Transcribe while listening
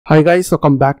Hi guys,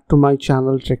 welcome back to my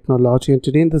channel Technology, and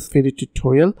today in this video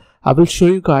tutorial I will show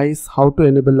you guys how to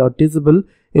enable or disable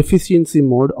efficiency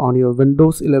mode on your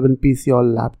Windows 11 PC or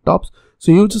laptops.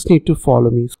 So you just need to follow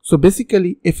me. So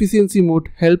basically efficiency mode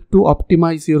help to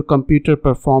optimize your computer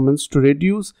performance to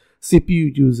reduce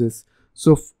CPU uses.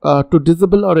 So to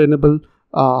disable or enable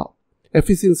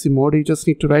efficiency mode, you just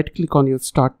need to right click on your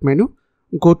start menu,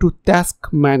 go to Task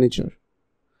Manager.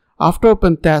 After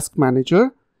open Task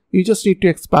Manager, you just need to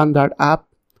expand that app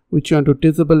which you want to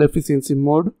disable efficiency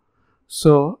mode.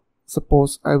 So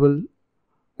suppose I will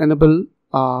enable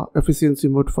efficiency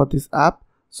mode for this app.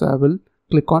 So I will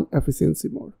click on efficiency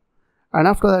mode, and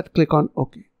after that click on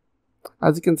OK.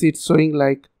 As you can see, it's showing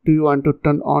like, do you want to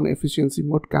turn on efficiency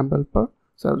mode Campbell per?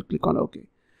 So I will click on OK,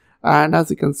 and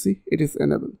as you can see, it is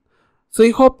enabled. So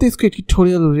I hope this quick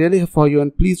tutorial will really help for you,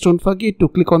 and please don't forget to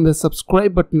click on the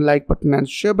subscribe button, like button and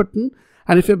share button.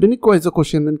 And if you have any queries or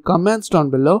question, then comments down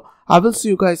below. I will see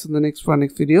you guys in the next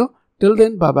video. Till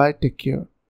then, bye bye, take care.